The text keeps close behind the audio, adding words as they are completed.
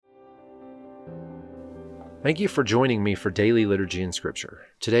Thank you for joining me for Daily Liturgy and Scripture.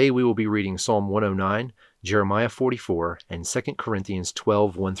 Today we will be reading Psalm 109, Jeremiah 44, and 2 Corinthians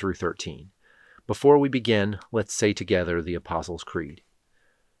 12, 1 through 13. Before we begin, let's say together the Apostles' Creed.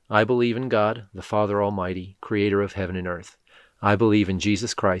 I believe in God, the Father Almighty, creator of heaven and earth. I believe in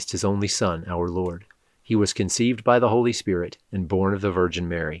Jesus Christ, his only Son, our Lord. He was conceived by the Holy Spirit and born of the Virgin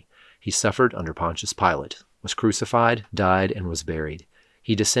Mary. He suffered under Pontius Pilate, was crucified, died, and was buried.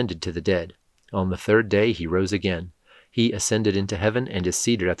 He descended to the dead. On the third day he rose again. He ascended into heaven and is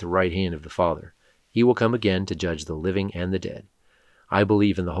seated at the right hand of the Father. He will come again to judge the living and the dead. I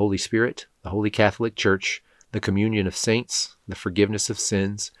believe in the Holy Spirit, the Holy Catholic Church, the communion of saints, the forgiveness of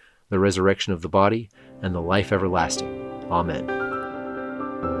sins, the resurrection of the body, and the life everlasting. Amen.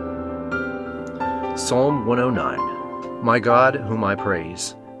 Psalm 109. My God, whom I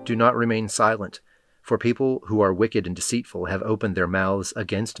praise, do not remain silent, for people who are wicked and deceitful have opened their mouths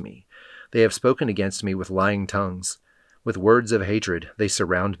against me. They have spoken against me with lying tongues. With words of hatred they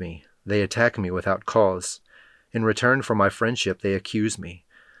surround me. They attack me without cause. In return for my friendship they accuse me.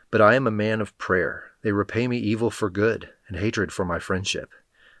 But I am a man of prayer. They repay me evil for good, and hatred for my friendship.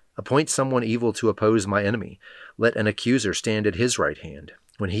 Appoint someone evil to oppose my enemy. Let an accuser stand at his right hand.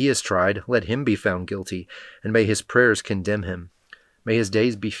 When he is tried, let him be found guilty, and may his prayers condemn him. May his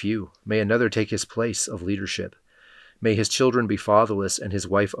days be few. May another take his place of leadership. May his children be fatherless and his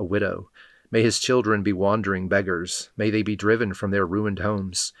wife a widow. May his children be wandering beggars. May they be driven from their ruined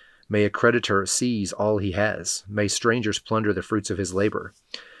homes. May a creditor seize all he has. May strangers plunder the fruits of his labor.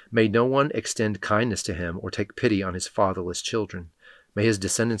 May no one extend kindness to him or take pity on his fatherless children. May his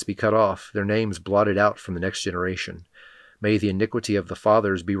descendants be cut off, their names blotted out from the next generation. May the iniquity of the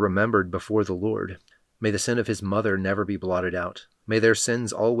fathers be remembered before the Lord. May the sin of his mother never be blotted out. May their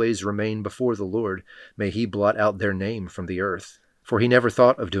sins always remain before the Lord. May he blot out their name from the earth. For he never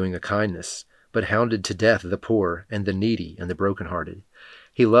thought of doing a kindness, but hounded to death the poor and the needy and the brokenhearted.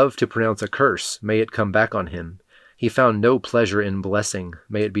 He loved to pronounce a curse. May it come back on him. He found no pleasure in blessing.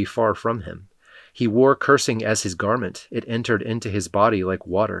 May it be far from him. He wore cursing as his garment. It entered into his body like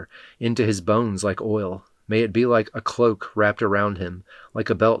water, into his bones like oil. May it be like a cloak wrapped around him, like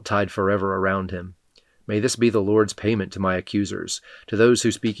a belt tied forever around him. May this be the Lord's payment to my accusers, to those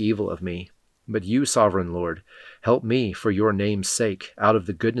who speak evil of me. But you, sovereign Lord, help me for your name's sake. Out of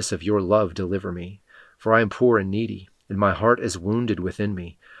the goodness of your love deliver me. For I am poor and needy, and my heart is wounded within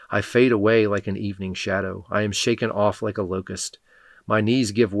me. I fade away like an evening shadow. I am shaken off like a locust. My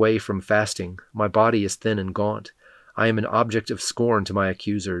knees give way from fasting. My body is thin and gaunt. I am an object of scorn to my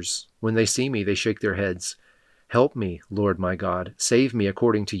accusers. When they see me, they shake their heads. Help me, Lord my God. Save me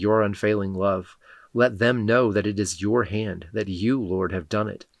according to your unfailing love. Let them know that it is your hand, that you, Lord, have done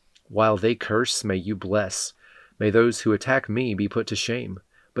it. While they curse, may you bless. May those who attack me be put to shame,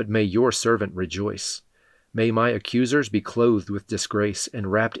 but may your servant rejoice. May my accusers be clothed with disgrace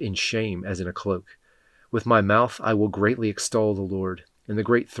and wrapped in shame as in a cloak. With my mouth I will greatly extol the Lord. In the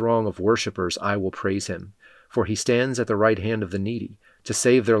great throng of worshippers I will praise him. For he stands at the right hand of the needy, to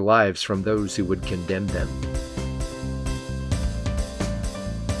save their lives from those who would condemn them.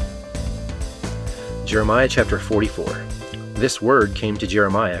 Jeremiah chapter 44. This word came to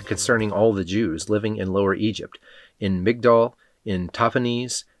Jeremiah concerning all the Jews living in Lower Egypt, in Migdol, in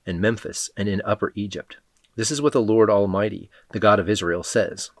Tahpanhes, and Memphis, and in Upper Egypt. This is what the Lord Almighty, the God of Israel,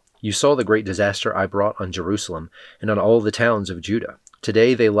 says. You saw the great disaster I brought on Jerusalem and on all the towns of Judah.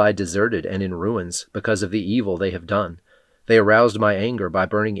 Today they lie deserted and in ruins because of the evil they have done. They aroused my anger by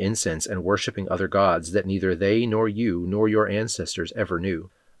burning incense and worshipping other gods that neither they nor you nor your ancestors ever knew.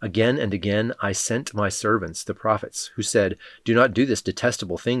 Again and again I sent my servants, the prophets, who said, Do not do this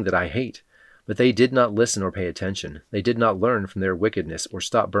detestable thing that I hate. But they did not listen or pay attention. They did not learn from their wickedness or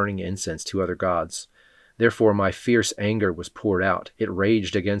stop burning incense to other gods. Therefore my fierce anger was poured out. It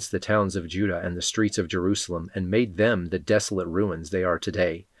raged against the towns of Judah and the streets of Jerusalem, and made them the desolate ruins they are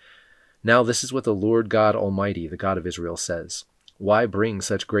today. Now this is what the Lord God Almighty, the God of Israel, says. Why bring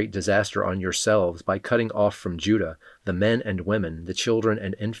such great disaster on yourselves by cutting off from Judah the men and women, the children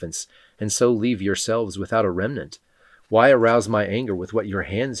and infants, and so leave yourselves without a remnant? Why arouse my anger with what your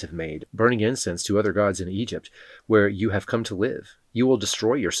hands have made, burning incense to other gods in Egypt, where you have come to live? You will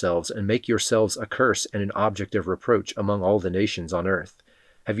destroy yourselves and make yourselves a curse and an object of reproach among all the nations on earth.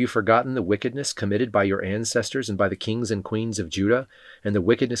 Have you forgotten the wickedness committed by your ancestors and by the kings and queens of Judah, and the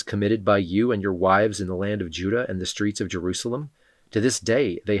wickedness committed by you and your wives in the land of Judah and the streets of Jerusalem? To this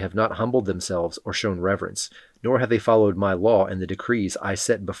day they have not humbled themselves or shown reverence, nor have they followed my law and the decrees I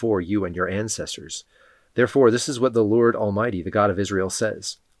set before you and your ancestors. Therefore this is what the Lord Almighty, the God of Israel,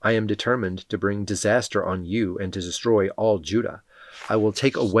 says. I am determined to bring disaster on you and to destroy all Judah. I will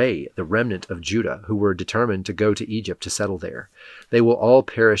take away the remnant of Judah who were determined to go to Egypt to settle there. They will all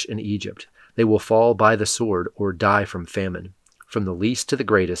perish in Egypt. They will fall by the sword or die from famine. From the least to the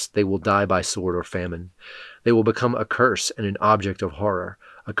greatest, they will die by sword or famine. They will become a curse and an object of horror,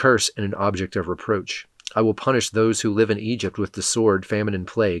 a curse and an object of reproach. I will punish those who live in Egypt with the sword, famine, and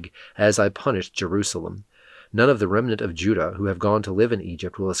plague, as I punished Jerusalem. None of the remnant of Judah who have gone to live in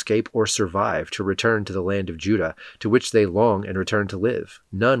Egypt will escape or survive to return to the land of Judah, to which they long and return to live.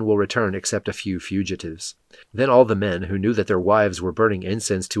 None will return except a few fugitives. Then all the men who knew that their wives were burning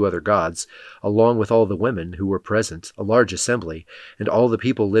incense to other gods, along with all the women who were present, a large assembly, and all the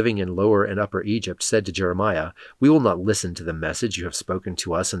people living in Lower and Upper Egypt, said to Jeremiah, "We will not listen to the message you have spoken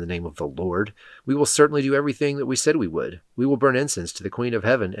to us in the name of the Lord. We will certainly do everything that we said we would. We will burn incense to the Queen of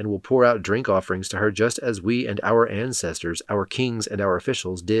Heaven, and will pour out drink offerings to her just as we and our ancestors, our kings and our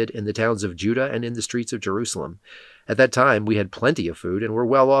officials, did in the towns of Judah and in the streets of Jerusalem. At that time we had plenty of food and were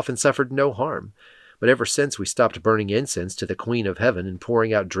well off and suffered no harm. But ever since we stopped burning incense to the Queen of Heaven and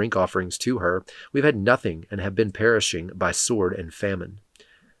pouring out drink offerings to her, we've had nothing and have been perishing by sword and famine."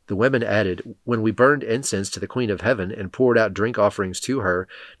 The women added, "When we burned incense to the Queen of Heaven and poured out drink offerings to her,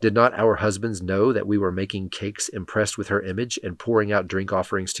 did not our husbands know that we were making cakes impressed with her image and pouring out drink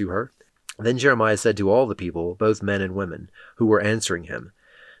offerings to her?" Then Jeremiah said to all the people, both men and women, who were answering him,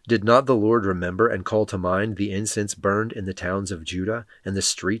 "Did not the Lord remember and call to mind the incense burned in the towns of Judah and the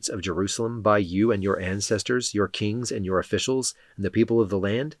streets of Jerusalem by you and your ancestors, your kings and your officials, and the people of the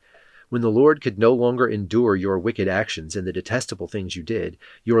land? When the Lord could no longer endure your wicked actions and the detestable things you did,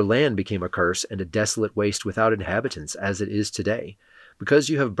 your land became a curse and a desolate waste without inhabitants, as it is today. Because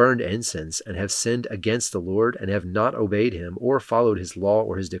you have burned incense and have sinned against the Lord and have not obeyed him or followed his law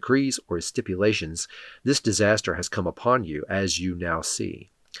or his decrees or his stipulations, this disaster has come upon you, as you now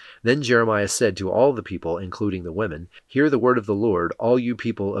see." Then Jeremiah said to all the people, including the women, "Hear the word of the Lord, all you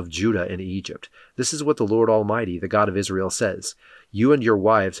people of Judah and Egypt. This is what the Lord Almighty, the God of Israel, says. You and your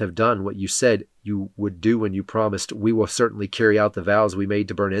wives have done what you said you would do when you promised, 'We will certainly carry out the vows we made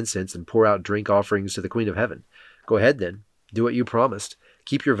to burn incense and pour out drink offerings to the Queen of Heaven.' Go ahead then. Do what you promised.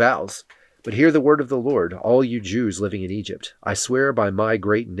 Keep your vows. But hear the word of the Lord, all you Jews living in Egypt. I swear by my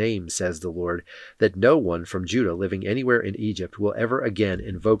great name, says the Lord, that no one from Judah living anywhere in Egypt will ever again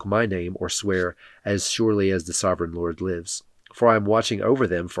invoke my name or swear, as surely as the sovereign Lord lives. For I am watching over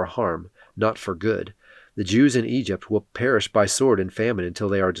them for harm, not for good. The Jews in Egypt will perish by sword and famine until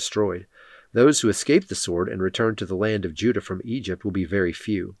they are destroyed. Those who escape the sword and return to the land of Judah from Egypt will be very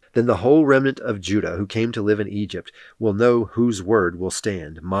few. Then the whole remnant of Judah who came to live in Egypt will know whose word will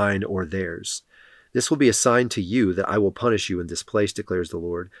stand, mine or theirs. This will be a sign to you that I will punish you in this place, declares the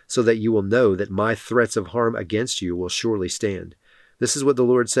Lord, so that you will know that my threats of harm against you will surely stand. This is what the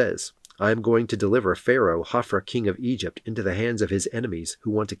Lord says. I am going to deliver Pharaoh, Hophra, king of Egypt, into the hands of his enemies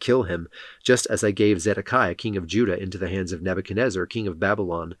who want to kill him, just as I gave Zedekiah, king of Judah, into the hands of Nebuchadnezzar, king of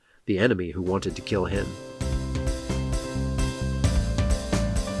Babylon, the enemy who wanted to kill him.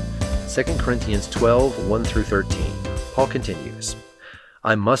 2 Corinthians 12, 1-13. Paul continues,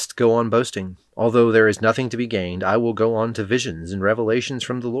 I must go on boasting. Although there is nothing to be gained, I will go on to visions and revelations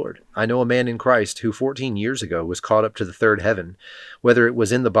from the Lord. I know a man in Christ who 14 years ago was caught up to the third heaven. Whether it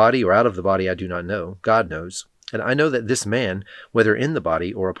was in the body or out of the body, I do not know. God knows. And I know that this man, whether in the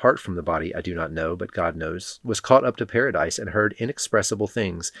body or apart from the body, I do not know, but God knows, was caught up to paradise and heard inexpressible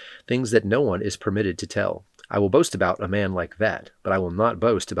things, things that no one is permitted to tell. I will boast about a man like that, but I will not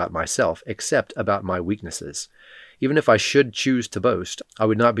boast about myself, except about my weaknesses. Even if I should choose to boast, I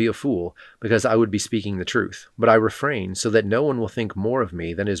would not be a fool, because I would be speaking the truth. But I refrain so that no one will think more of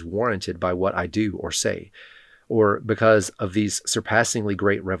me than is warranted by what I do or say, or because of these surpassingly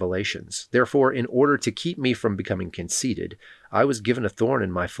great revelations. Therefore, in order to keep me from becoming conceited, I was given a thorn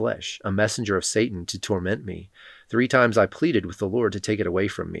in my flesh, a messenger of Satan to torment me. 3 times I pleaded with the Lord to take it away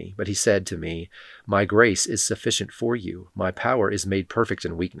from me, but he said to me, My grace is sufficient for you. My power is made perfect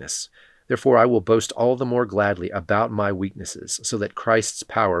in weakness. Therefore I will boast all the more gladly about my weaknesses, so that Christ's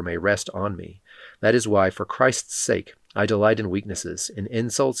power may rest on me. That is why, for Christ's sake, I delight in weaknesses, in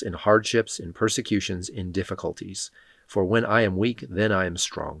insults, in hardships, in persecutions, in difficulties. For when I am weak, then I am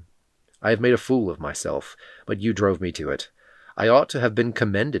strong. I have made a fool of myself, but you drove me to it. I ought to have been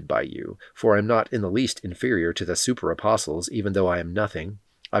commended by you, for I am not in the least inferior to the super-apostles, even though I am nothing.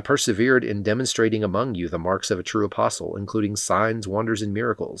 I persevered in demonstrating among you the marks of a true apostle, including signs, wonders, and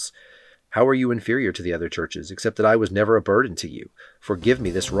miracles. How are you inferior to the other churches, except that I was never a burden to you? Forgive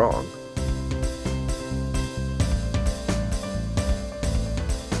me this wrong.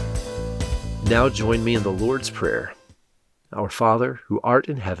 Now join me in the Lord's Prayer. Our Father, who art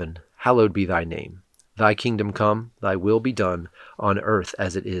in heaven, hallowed be thy name. Thy kingdom come, thy will be done, on earth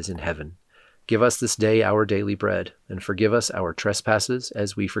as it is in heaven. Give us this day our daily bread, and forgive us our trespasses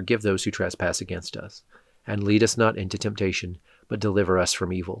as we forgive those who trespass against us. And lead us not into temptation, but deliver us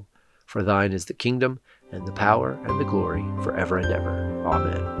from evil. For thine is the kingdom, and the power, and the glory, forever and ever.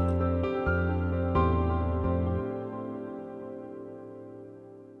 Amen.